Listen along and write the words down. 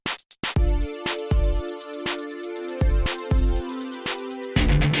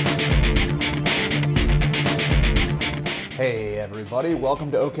everybody.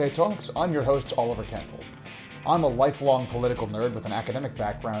 Welcome to OK Talks. I'm your host, Oliver Kendall. I'm a lifelong political nerd with an academic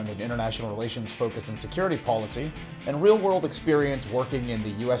background in international relations focus and security policy, and real-world experience working in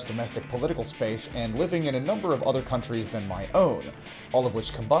the U.S. domestic political space and living in a number of other countries than my own, all of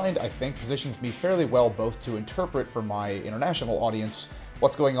which combined, I think, positions me fairly well both to interpret for my international audience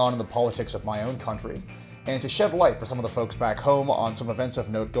what's going on in the politics of my own country, and to shed light for some of the folks back home on some events of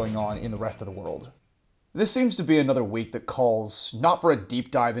note going on in the rest of the world. This seems to be another week that calls not for a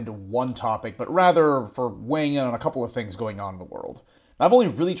deep dive into one topic, but rather for weighing in on a couple of things going on in the world. I've only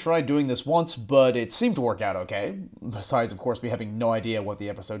really tried doing this once, but it seemed to work out okay. Besides, of course, me having no idea what the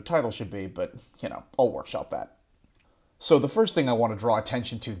episode title should be, but, I'll workshop that. So the first thing I want to draw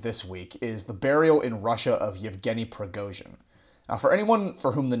attention to this week is the burial in Russia of Yevgeny Prigozhin. Now, for anyone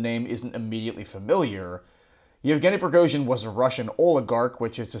for whom the name isn't immediately familiar, Yevgeny Prigozhin was a Russian oligarch,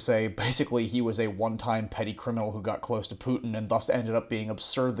 which is to say, basically he was a one-time petty criminal who got close to Putin and thus ended up being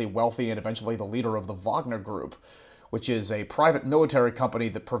absurdly wealthy and eventually the leader of the Wagner group, which is a private military company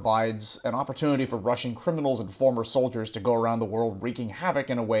that provides an opportunity for Russian criminals and former soldiers to go around the world wreaking havoc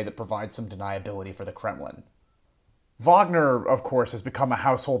in a way that provides some deniability for the Kremlin. Wagner, of course, has become a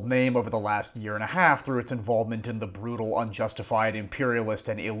household name over the last year and a half through its involvement in the brutal, unjustified, imperialist,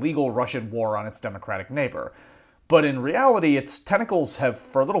 and illegal Russian war on its democratic neighbor. But in reality, its tentacles have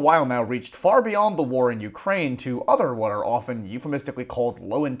for a little while now reached far beyond the war in Ukraine to other what are often euphemistically called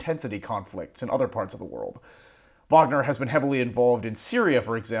low-intensity conflicts in other parts of the world. Wagner has been heavily involved in Syria,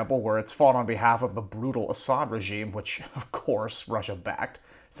 for example, where it's fought on behalf of the brutal Assad regime, which, of course, Russia backed,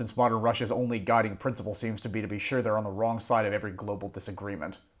 since modern Russia's only guiding principle seems to be sure they're on the wrong side of every global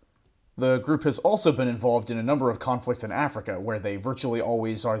disagreement. The group has also been involved in a number of conflicts in Africa, where they virtually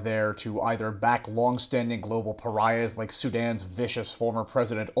always are there to either back long-standing global pariahs like Sudan's vicious former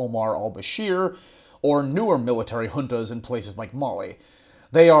president Omar al-Bashir, or newer military juntas in places like Mali.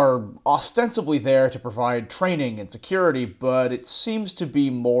 They are ostensibly there to provide training and security, but it seems to be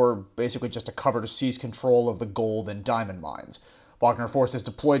more basically just a cover to seize control of the gold and diamond mines. Wagner forces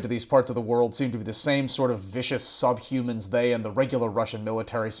deployed to these parts of the world seem to be the same sort of vicious subhumans they and the regular Russian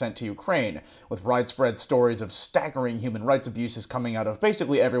military sent to Ukraine, with widespread stories of staggering human rights abuses coming out of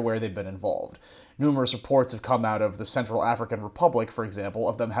basically everywhere they've been involved. Numerous reports have come out of the Central African Republic, for example,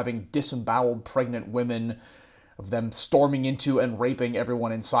 of them having disemboweled pregnant women, of them storming into and raping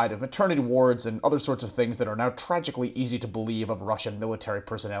everyone inside of maternity wards, and other sorts of things that are now tragically easy to believe of Russian military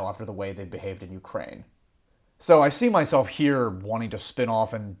personnel after the way they behaved in Ukraine. So I see myself here wanting to spin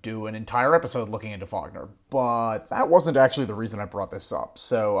off and do an entire episode looking into Wagner, but that wasn't actually the reason I brought this up,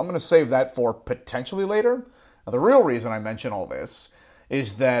 so I'm going to save that for potentially later. Now, the real reason I mention all this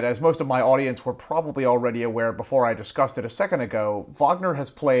is that, as most of my audience were probably already aware before I discussed it a second ago, Wagner has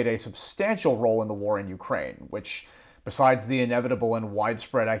played a substantial role in the war in Ukraine, which, besides the inevitable and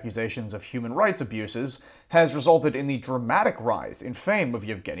widespread accusations of human rights abuses, has resulted in the dramatic rise in fame of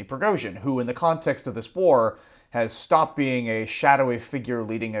Yevgeny Prigozhin, who, in the context of this war, has stopped being a shadowy figure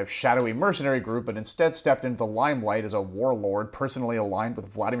leading a shadowy mercenary group and instead stepped into the limelight as a warlord personally aligned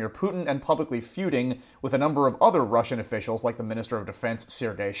with Vladimir Putin and publicly feuding with a number of other Russian officials like the Minister of Defense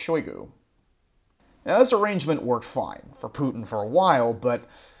Sergei Shoigu. Now, this arrangement worked fine for Putin for a while, but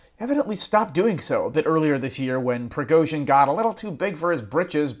evidently stopped doing so a bit earlier this year when Prigozhin got a little too big for his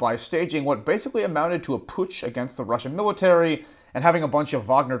britches by staging what basically amounted to a putsch against the Russian military and having a bunch of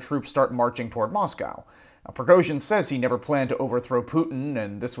Wagner troops start marching toward Moscow. Now, Prigozhin says he never planned to overthrow Putin,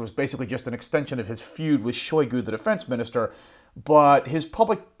 and this was basically just an extension of his feud with Shoigu, the defense minister, but his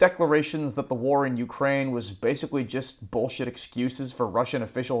public declarations that the war in Ukraine was basically just bullshit excuses for Russian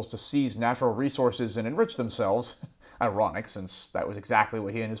officials to seize natural resources and enrich themselves, ironic since that was exactly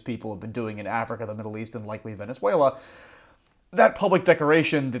what he and his people have been doing in Africa, the Middle East, and likely Venezuela. That public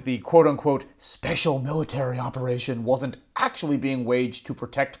declaration that the quote-unquote special military operation wasn't actually being waged to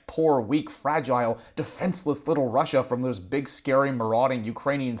protect poor, weak, fragile, defenseless little Russia from those big, scary, marauding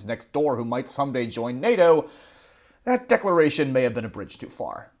Ukrainians next door who might someday join NATO, that declaration may have been a bridge too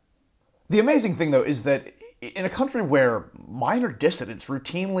far. The amazing thing, though, is that in a country where minor dissidents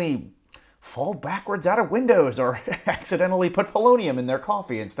routinely fall backwards out of windows or accidentally put polonium in their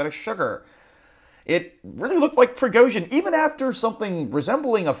coffee instead of sugar, it really looked like Prigozhin, even after something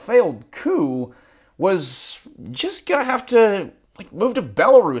resembling a failed coup, was just gonna have to move to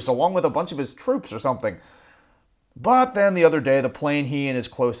Belarus along with a bunch of his troops or something. But then the other day, the plane he and his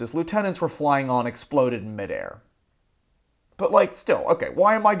closest lieutenants were flying on exploded in midair. But still, okay,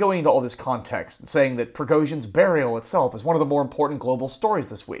 why am I going into all this context and saying that Prigozhin's burial itself is one of the more important global stories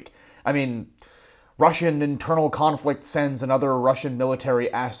this week? I mean, Russian internal conflict sends another Russian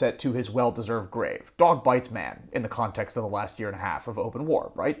military asset to his well-deserved grave. Dog bites man, in the context of the last year and a half of open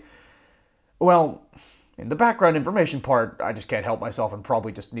war, right? Well, in the background information part, I just can't help myself and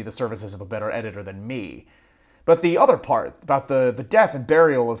probably just need the services of a better editor than me. But the other part, about the death and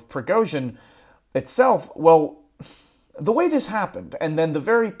burial of Prigozhin itself, well, the way this happened, and then the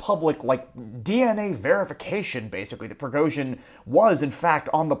very public, DNA verification, basically, that Prigozhin was, in fact,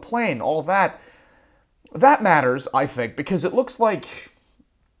 on the plane, all that matters, I think, because it looks like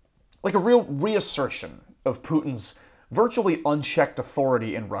a real reassertion of Putin's virtually unchecked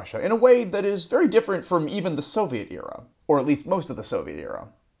authority in Russia in a way that is very different from even the Soviet era, or at least most of the Soviet era.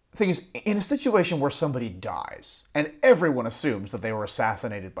 The thing is, in a situation where somebody dies, and everyone assumes that they were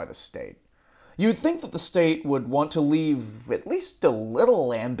assassinated by the state, you'd think that the state would want to leave at least a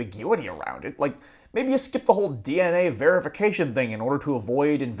little ambiguity around it, like maybe you skip the whole DNA verification thing in order to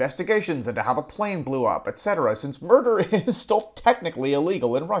avoid investigations into how the plane blew up, etc., since murder is still technically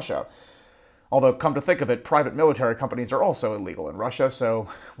illegal in Russia. Although, come to think of it, private military companies are also illegal in Russia, so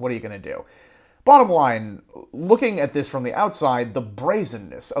what are you going to do? Bottom line, looking at this from the outside, the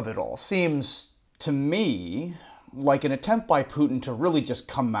brazenness of it all seems, to me, like an attempt by Putin to really just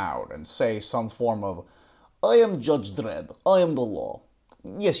come out and say some form of, I am Judge Dredd, I am the law.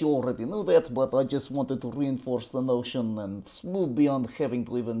 Yes, you already knew that, but I just wanted to reinforce the notion and move beyond having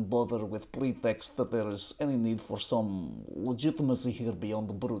to even bother with pretext that there is any need for some legitimacy here beyond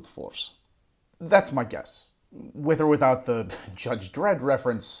the brute force. That's my guess. With or without the Judge Dredd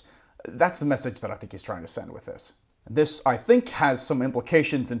reference, that's the message that I think he's trying to send with this. This, I think, has some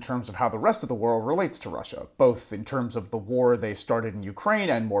implications in terms of how the rest of the world relates to Russia, both in terms of the war they started in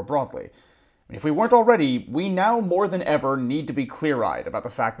Ukraine and more broadly. If we weren't already, we now more than ever need to be clear-eyed about the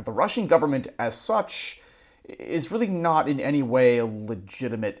fact that the Russian government, as such, is really not in any way a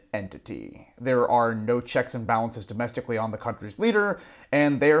legitimate entity. There are no checks and balances domestically on the country's leader,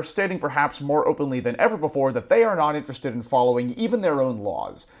 and they are stating perhaps more openly than ever before that they are not interested in following even their own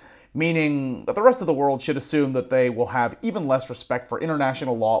laws, meaning that the rest of the world should assume that they will have even less respect for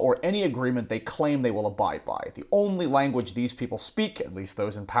international law or any agreement they claim they will abide by. The only language these people speak, at least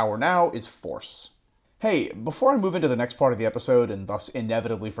those in power now, is force. Hey, before I move into the next part of the episode, and thus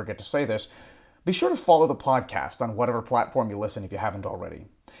inevitably forget to say this, be sure to follow the podcast on whatever platform you listen if you haven't already.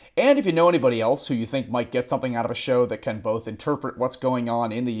 And if you know anybody else who you think might get something out of a show that can both interpret what's going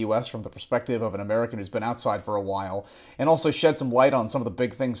on in the US from the perspective of an American who's been outside for a while, and also shed some light on some of the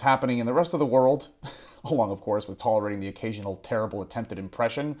big things happening in the rest of the world, along, of course, with tolerating the occasional terrible attempted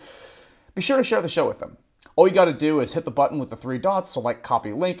impression, be sure to share the show with them. All you gotta do is hit the button with the 3 dots, select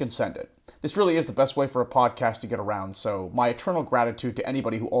copy link, and send it. This really is the best way for a podcast to get around, so my eternal gratitude to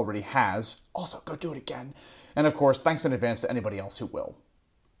anybody who already has. Also, go do it again. And of course, thanks in advance to anybody else who will.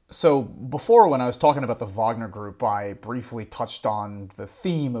 So, before when I was talking about the Wagner group, I briefly touched on the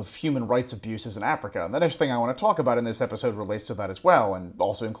theme of human rights abuses in Africa, and the next thing I want to talk about in this episode relates to that as well, and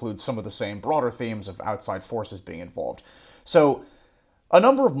also includes some of the same broader themes of outside forces being involved. So, a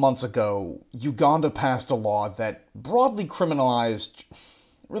number of months ago, Uganda passed a law that broadly criminalized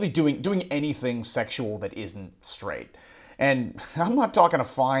really doing anything sexual that isn't straight. And I'm not talking a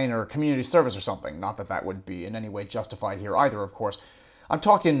fine or community service or something, not that that would be in any way justified here either, of course. I'm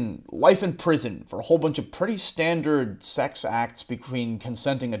talking life in prison for a whole bunch of pretty standard sex acts between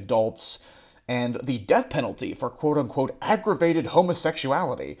consenting adults, and the death penalty for quote-unquote aggravated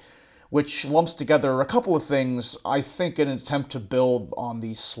homosexuality, which lumps together a couple of things, I think, in an attempt to build on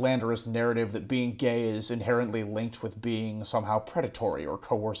the slanderous narrative that being gay is inherently linked with being somehow predatory or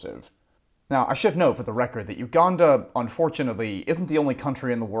coercive. Now, I should note for the record that Uganda, unfortunately, isn't the only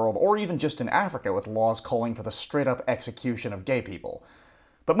country in the world, or even just in Africa, with laws calling for the straight-up execution of gay people.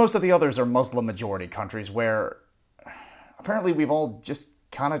 But most of the others are Muslim-majority countries where, apparently, we've all just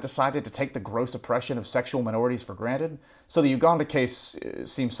kind of decided to take the gross oppression of sexual minorities for granted. So the Uganda case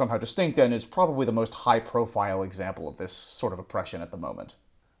seems somehow distinct and is probably the most high-profile example of this sort of oppression at the moment.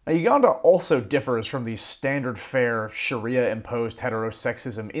 Now, Uganda also differs from the standard fare Sharia-imposed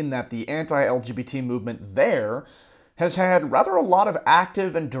heterosexism in that the anti-LGBT movement there has had rather a lot of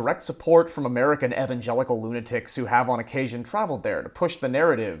active and direct support from American evangelical lunatics who have on occasion traveled there to push the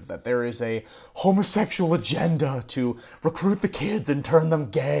narrative that there is a homosexual agenda to recruit the kids and turn them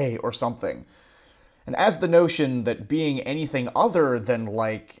gay or something. And as the notion that being anything other than,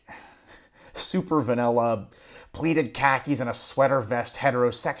 super vanilla, pleated khakis and a sweater vest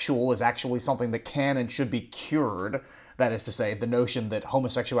heterosexual is actually something that can and should be cured, that is to say, the notion that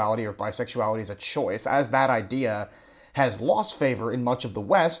homosexuality or bisexuality is a choice, as that idea has lost favor in much of the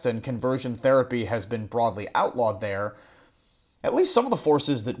West and conversion therapy has been broadly outlawed there, At least some of the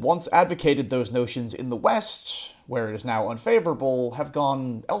forces that once advocated those notions in the West, where it is now unfavorable, have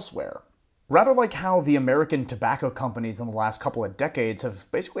gone elsewhere. Rather like how the American tobacco companies in the last couple of decades have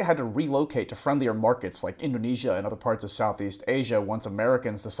basically had to relocate to friendlier markets like Indonesia and other parts of Southeast Asia once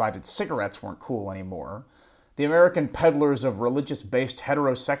Americans decided cigarettes weren't cool anymore, the American peddlers of religious-based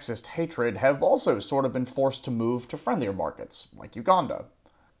heterosexist hatred have also sort of been forced to move to friendlier markets, like Uganda.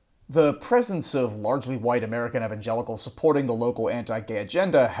 The presence of largely white American evangelicals supporting the local anti-gay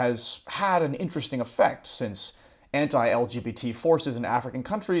agenda has had an interesting effect, since anti-LGBT forces in African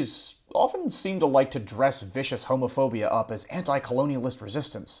countries often seem to like to dress vicious homophobia up as anti-colonialist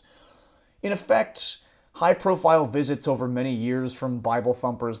resistance. In effect, high-profile visits over many years from Bible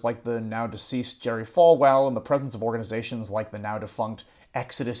thumpers like the now-deceased Jerry Falwell and the presence of organizations like the now-defunct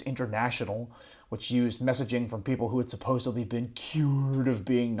Exodus International, which used messaging from people who had supposedly been cured of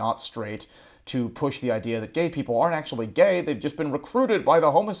being not straight to push the idea that gay people aren't actually gay, they've just been recruited by the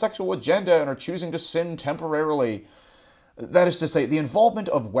homosexual agenda and are choosing to sin temporarily. That is to say, the involvement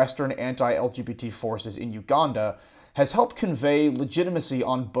of Western anti-LGBT forces in Uganda has helped convey legitimacy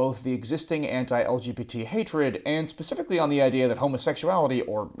on both the existing anti-LGBT hatred and specifically on the idea that homosexuality,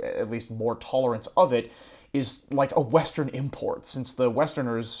 or at least more tolerance of it, is like a Western import, since the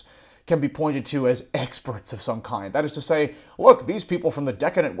Westerners can be pointed to as experts of some kind. That is to say, look, these people from the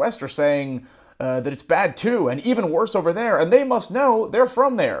decadent West are saying that it's bad too, and even worse over there, and they must know they're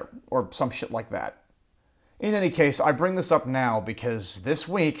from there, or some shit like that. In any case, I bring this up now because this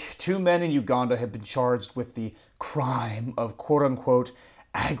week, 2 men in Uganda have been charged with the crime of quote-unquote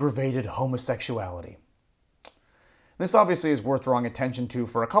aggravated homosexuality. This obviously is worth drawing attention to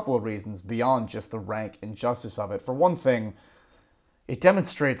for a couple of reasons beyond just the rank injustice of it. For one thing, it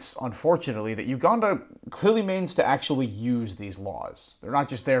demonstrates, unfortunately, that Uganda clearly means to actually use these laws. They're not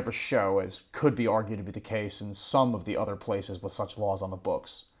just there for show, as could be argued to be the case in some of the other places with such laws on the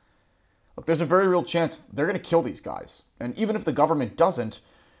books. Look, there's a very real chance they're going to kill these guys. And even if the government doesn't,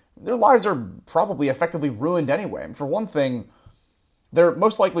 their lives are probably effectively ruined anyway. And for one thing, they're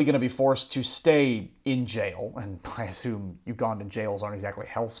most likely going to be forced to stay in jail, and I assume Ugandan jails aren't exactly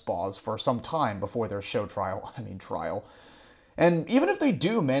health spas, for some time before their trial. And even if they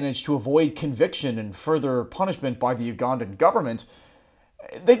do manage to avoid conviction and further punishment by the Ugandan government,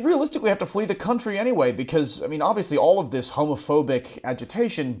 they'd realistically have to flee the country anyway, because, obviously all of this homophobic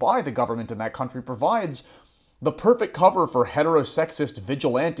agitation by the government in that country provides the perfect cover for heterosexist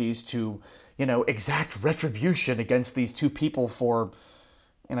vigilantes to, exact retribution against these two people for,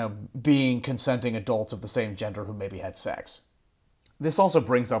 being consenting adults of the same gender who maybe had sex. This also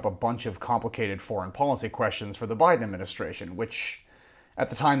brings up a bunch of complicated foreign policy questions for the Biden administration, which, at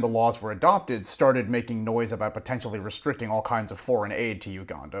the time the laws were adopted, started making noise about potentially restricting all kinds of foreign aid to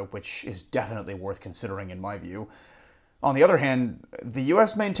Uganda, which is definitely worth considering in my view. On the other hand, the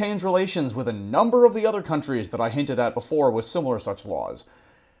US maintains relations with a number of the other countries that I hinted at before with similar such laws.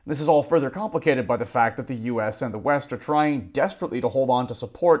 This is all further complicated by the fact that the US and the West are trying desperately to hold on to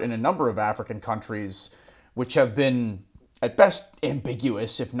support in a number of African countries, which have been, at best,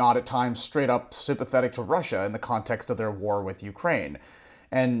 ambiguous, if not at times straight up sympathetic to Russia in the context of their war with Ukraine.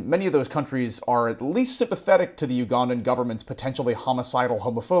 And many of those countries are at least sympathetic to the Ugandan government's potentially homicidal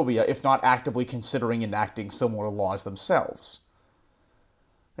homophobia, if not actively considering enacting similar laws themselves.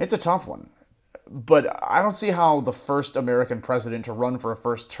 It's a tough one. But I don't see how the first American president to run for a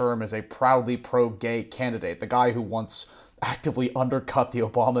first term as a proudly pro-gay candidate, the guy who once actively undercut the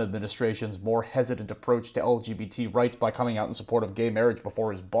Obama administration's more hesitant approach to LGBT rights by coming out in support of gay marriage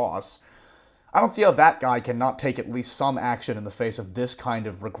before his boss, I don't see how that guy cannot take at least some action in the face of this kind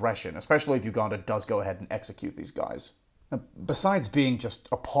of regression, especially if Uganda does go ahead and execute these guys. Now, besides being just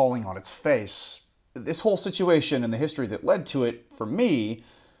appalling on its face, this whole situation and the history that led to it, for me,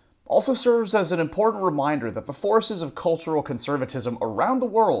 also serves as an important reminder that the forces of cultural conservatism around the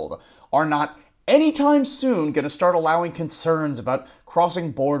world are not anytime soon going to start allowing concerns about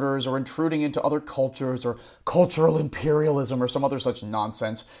crossing borders or intruding into other cultures or cultural imperialism or some other such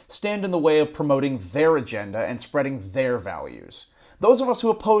nonsense stand in the way of promoting their agenda and spreading their values. Those of us who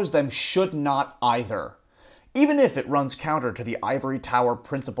oppose them should not either. Even if it runs counter to the ivory tower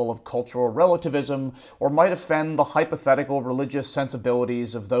principle of cultural relativism, or might offend the hypothetical religious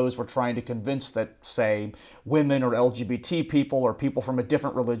sensibilities of those we're trying to convince that, say, women or LGBT people or people from a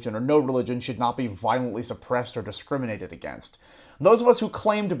different religion or no religion should not be violently suppressed or discriminated against. Those of us who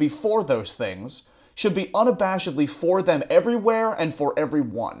claim to be for those things should be unabashedly for them everywhere and for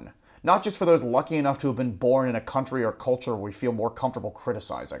everyone, not just for those lucky enough to have been born in a country or culture we feel more comfortable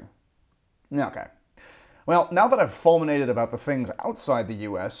criticizing. Okay. Well, now that I've fulminated about the things outside the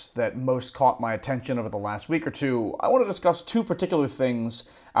US that most caught my attention over the last week or two, I want to discuss two particular things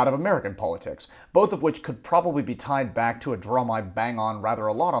out of American politics, both of which could probably be tied back to a drum I bang on rather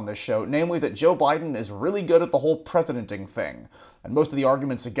a lot on this show, namely that Joe Biden is really good at the whole presidenting thing, and most of the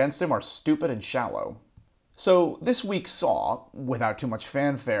arguments against him are stupid and shallow. So this week saw, without too much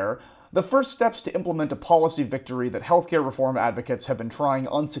fanfare, the first steps to implement a policy victory that healthcare reform advocates have been trying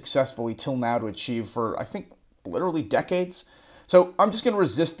unsuccessfully till now to achieve for, I think, literally decades. So I'm just going to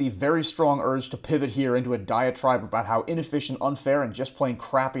resist the very strong urge to pivot here into a diatribe about how inefficient, unfair, and just plain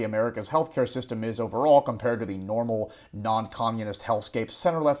crappy America's healthcare system is overall compared to the normal, non-communist hellscape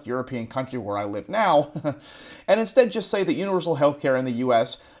center-left European country where I live now, and instead just say that universal healthcare in the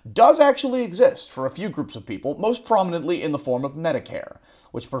US does actually exist for a few groups of people, most prominently in the form of Medicare,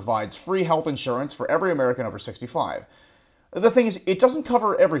 which provides free health insurance for every American over 65. The thing is, it doesn't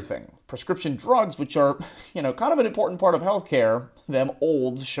cover everything. Prescription drugs, which are, kind of an important part of healthcare, them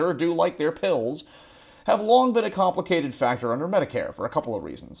olds sure do like their pills, have long been a complicated factor under Medicare for a couple of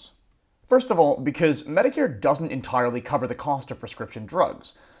reasons. First of all, because Medicare doesn't entirely cover the cost of prescription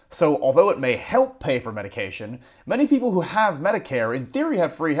drugs. So although it may help pay for medication, many people who have Medicare in theory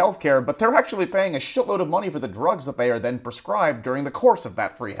have free healthcare, but they're actually paying a shitload of money for the drugs that they are then prescribed during the course of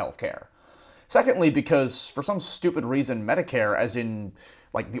that free healthcare. Secondly, because for some stupid reason, Medicare, as in,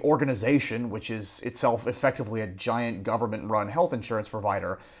 the organization, which is itself effectively a giant government-run health insurance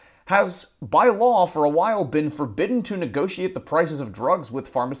provider, has, by law, for a while been forbidden to negotiate the prices of drugs with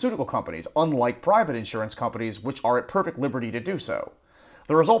pharmaceutical companies, unlike private insurance companies, which are at perfect liberty to do so.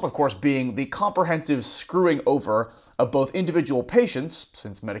 The result, of course, being the comprehensive screwing over of both individual patients,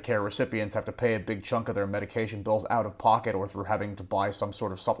 since Medicare recipients have to pay a big chunk of their medication bills out of pocket or through having to buy some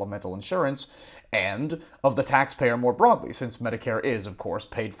sort of supplemental insurance, and of the taxpayer more broadly, since Medicare is, of course,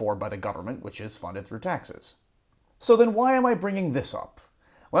 paid for by the government, which is funded through taxes. So then why am I bringing this up?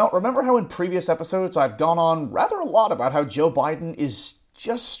 Well, remember how in previous episodes I've gone on rather a lot about how Joe Biden is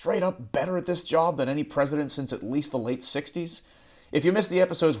just straight up better at this job than any president since at least the late 60s? If you missed the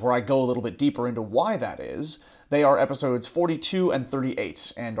episodes where I go a little bit deeper into why that is, they are episodes 42 and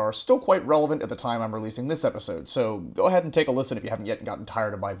 38, and are still quite relevant at the time I'm releasing this episode, so go ahead and take a listen if you haven't yet gotten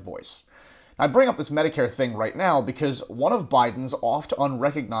tired of my voice. I bring up this Medicare thing right now because one of Biden's oft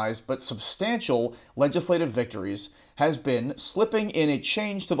unrecognized but substantial legislative victories has been slipping in a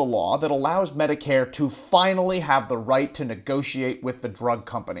change to the law that allows Medicare to finally have the right to negotiate with the drug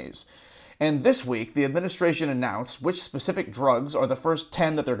companies. And this week, the administration announced which specific drugs are the first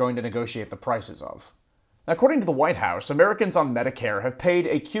 10 that they're going to negotiate the prices of. According to the White House, Americans on Medicare have paid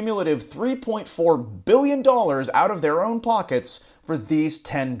a cumulative $3.4 billion out of their own pockets for these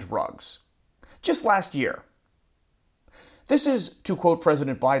 10 drugs. Just last year. This is, to quote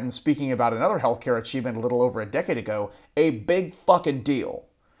President Biden speaking about another healthcare achievement a little over a decade ago, a big fucking deal.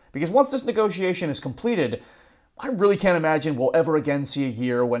 Because once this negotiation is completed, I really can't imagine we'll ever again see a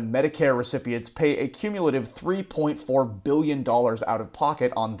year when Medicare recipients pay a cumulative $3.4 billion out of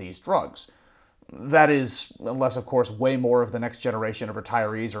pocket on these drugs. That is, unless of course way more of the next generation of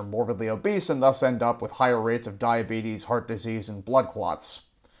retirees are morbidly obese and thus end up with higher rates of diabetes, heart disease, and blood clots.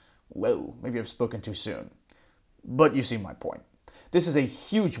 Whoa, maybe I've spoken too soon. But you see my point. This is a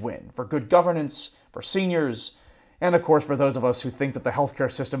huge win for good governance, for seniors, and of course for those of us who think that the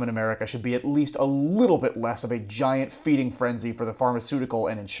healthcare system in America should be at least a little bit less of a giant feeding frenzy for the pharmaceutical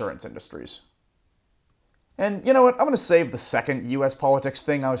and insurance industries. And you know what, I'm going to save the second US politics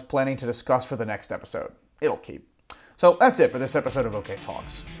thing I was planning to discuss for the next episode. It'll keep. So that's it for this episode of OK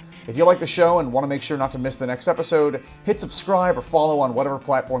Talks. If you like the show and want to make sure not to miss the next episode, hit subscribe or follow on whatever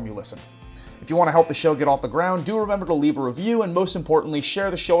platform you listen. If you want to help the show get off the ground, do remember to leave a review and most importantly,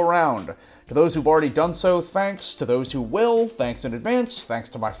 share the show around. To those who've already done so, thanks. To those who will, thanks in advance. Thanks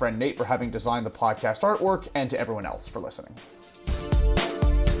to my friend Nate for having designed the podcast artwork, and to everyone else for listening.